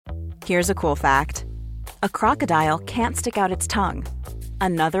Here's a cool fact. A crocodile can't stick out its tongue.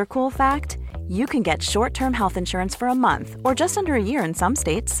 Another cool fact, you can get short-term health insurance for a month or just under a year in some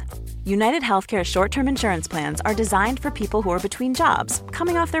states. United Healthcare short-term insurance plans are designed for people who are between jobs,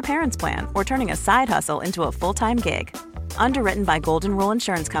 coming off their parents' plan, or turning a side hustle into a full-time gig. Underwritten by Golden Rule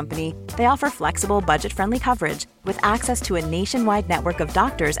Insurance Company, they offer flexible, budget-friendly coverage with access to a nationwide network of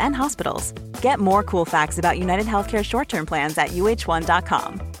doctors and hospitals. Get more cool facts about United Healthcare short-term plans at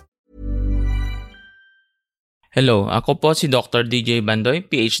uh1.com. Hello, ako po si Dr. DJ Bandoy,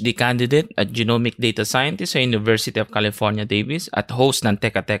 PhD candidate at Genomic Data Scientist sa University of California, Davis at host ng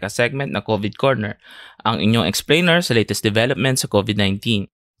Teka Teka segment na COVID Corner, ang inyong explainer sa latest developments sa COVID-19.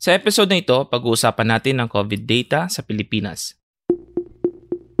 Sa episode na ito, pag-uusapan natin ang COVID data sa Pilipinas.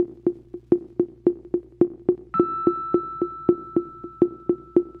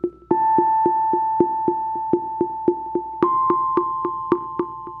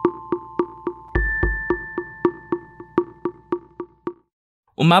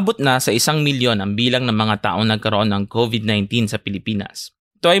 Umabot na sa 1 milyon ang bilang ng mga taong nagkaroon ng COVID-19 sa Pilipinas.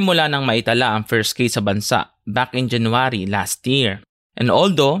 Ito ay mula nang maitala ang first case sa bansa back in January last year. And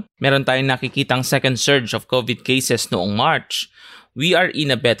although meron tayong nakikitang second surge of COVID cases noong March, we are in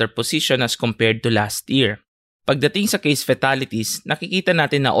a better position as compared to last year. Pagdating sa case fatalities, nakikita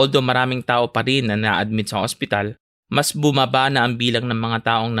natin na although maraming tao pa rin na na-admit sa hospital, mas bumaba na ang bilang ng mga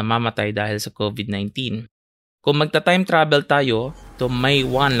taong namamatay dahil sa COVID-19. Kung magta-time travel tayo to May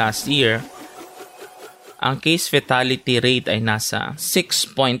 1 last year, ang case fatality rate ay nasa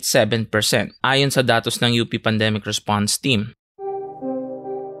 6.7% ayon sa datos ng UP Pandemic Response Team.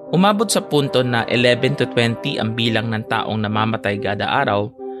 Umabot sa punto na 11 to 20 ang bilang ng taong namamatay kada araw,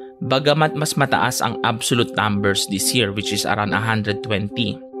 bagamat mas mataas ang absolute numbers this year which is around 120.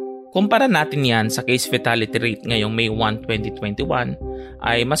 Kumpara natin yan sa case fatality rate ngayong May 1, 2021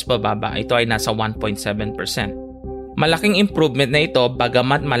 ay mas bababa. Ito ay nasa 1.7%. Malaking improvement na ito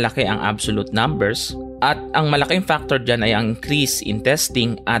bagamat malaki ang absolute numbers at ang malaking factor dyan ay ang increase in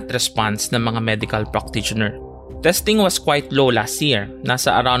testing at response ng mga medical practitioner. Testing was quite low last year.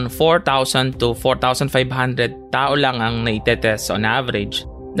 Nasa around 4,000 to 4,500 tao lang ang naitetest on average.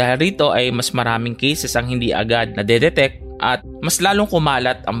 Dahil rito ay mas maraming cases ang hindi agad na-detect at mas lalong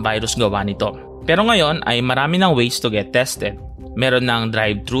kumalat ang virus gawa nito. Pero ngayon ay marami ng ways to get tested. Meron ng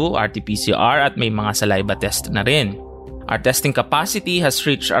drive-thru, RT-PCR at may mga saliva test na rin. Our testing capacity has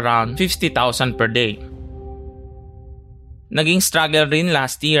reached around 50,000 per day. Naging struggle rin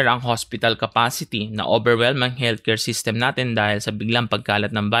last year ang hospital capacity na overwhelm ang healthcare system natin dahil sa biglang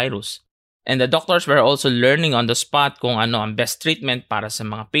pagkalat ng virus. And the doctors were also learning on the spot kung ano ang best treatment para sa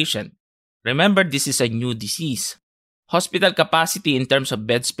mga patient. Remember, this is a new disease. Hospital capacity in terms of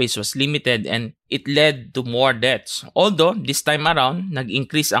bed space was limited and it led to more deaths. Although, this time around,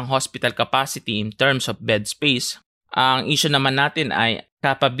 nag-increase ang hospital capacity in terms of bed space. Ang issue naman natin ay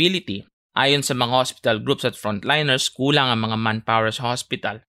capability. Ayon sa mga hospital groups at frontliners, kulang ang mga manpower sa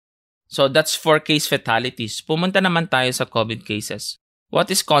hospital. So that's for case fatalities. Pumunta naman tayo sa COVID cases.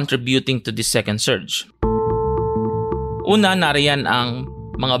 What is contributing to this second surge? Una, nariyan ang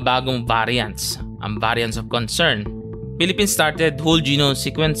mga bagong variants, ang variants of concern. Philippines started whole genome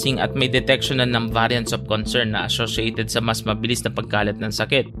sequencing at may detection na ng variants of concern na associated sa mas mabilis na pagkalat ng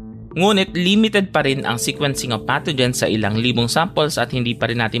sakit. Ngunit limited pa rin ang sequencing of pathogens sa ilang libong samples at hindi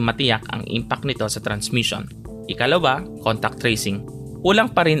pa rin natin matiyak ang impact nito sa transmission. Ikalawa, contact tracing. Kulang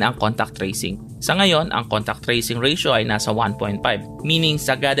pa rin ang contact tracing. Sa ngayon, ang contact tracing ratio ay nasa 1.5, meaning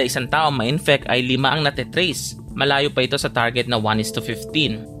sa kada isang tao ma-infect ay 5 ang natitrace. Malayo pa ito sa target na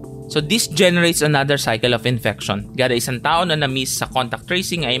 1:15. So this generates another cycle of infection. Kada isang tao na na-miss sa contact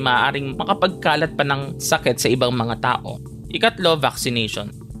tracing ay maaaring makapagkalat pa ng sakit sa ibang mga tao. Ikatlo, vaccination.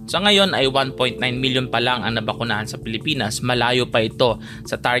 Sa ngayon ay 1.9 million pa lang ang nabakunahan sa Pilipinas. Malayo pa ito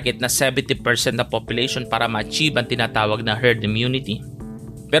sa target na 70% na population para ma-achieve ang tinatawag na herd immunity.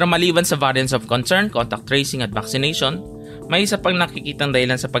 Pero maliban sa variants of concern, contact tracing at vaccination, may isa pang nakikitang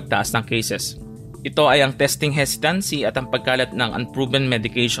dahilan sa pagtaas ng cases. Ito ay ang testing hesitancy at ang pagkalat ng unproven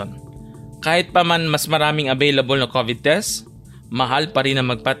medication. Kahit pa man mas maraming available na COVID tests, mahal pa rin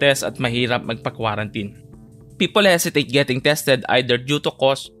ang magpa-test at mahirap magpa-quarantine. People hesitate getting tested either due to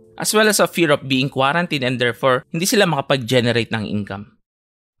cost as well as a fear of being quarantined and therefore hindi sila makapag-generate ng income.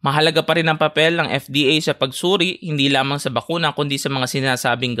 Mahalaga pa rin ang papel ng FDA sa pagsuri hindi lamang sa bakuna kundi sa mga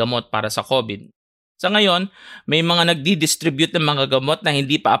sinasabing gamot para sa COVID. Sa ngayon, may mga nagdi-distribute ng mga gamot na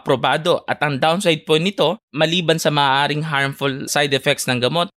hindi pa aprobado at ang downside point nito, maliban sa maaaring harmful side effects ng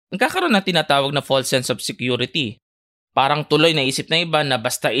gamot, nagkakaroon ng tinatawag na false sense of security. Parang tuloy na isip na iba na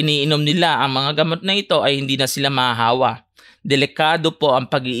basta iniinom nila ang mga gamot na ito ay hindi na sila mahahawa. Delikado po ang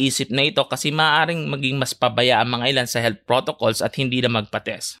pag-iisip na ito kasi maaaring maging mas pabaya ang mga ilan sa health protocols at hindi na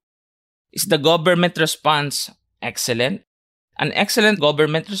magpa-test. Is the government response excellent? An excellent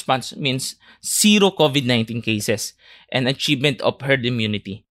government response means zero COVID-19 cases and achievement of herd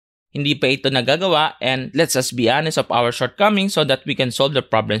immunity. Hindi pa ito nagagawa and let's us be honest of our shortcomings so that we can solve the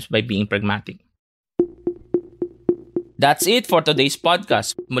problems by being pragmatic. That's it for today's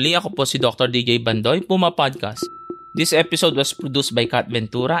podcast. Muli ako po si Dr. DJ Bandoy, Puma Podcast. This episode was produced by Kat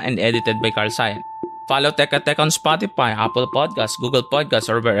Ventura and edited by Carl Sayan. Follow Teka Tech on Spotify, Apple Podcasts, Google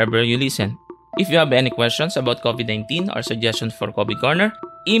Podcasts, or wherever you listen. If you have any questions about COVID-19 or suggestions for COVID Corner,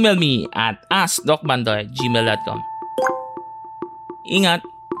 email me at askdocbandoy@gmail.com. Ingat!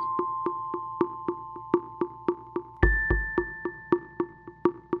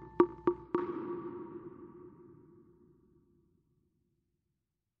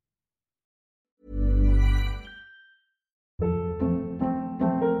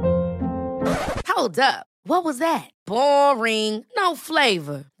 Hold up. What was that? Boring. No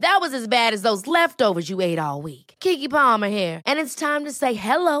flavor. That was as bad as those leftovers you ate all week. Keke Palmer here, and it's time to say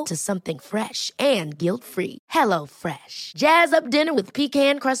hello to something fresh and guilt-free. Hello Fresh. Jazz up dinner with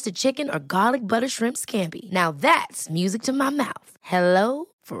pecan-crusted chicken or garlic butter shrimp scampi. Now that's music to my mouth. Hello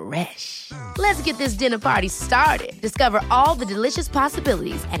Fresh. Let's get this dinner party started. Discover all the delicious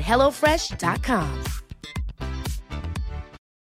possibilities at HelloFresh.com.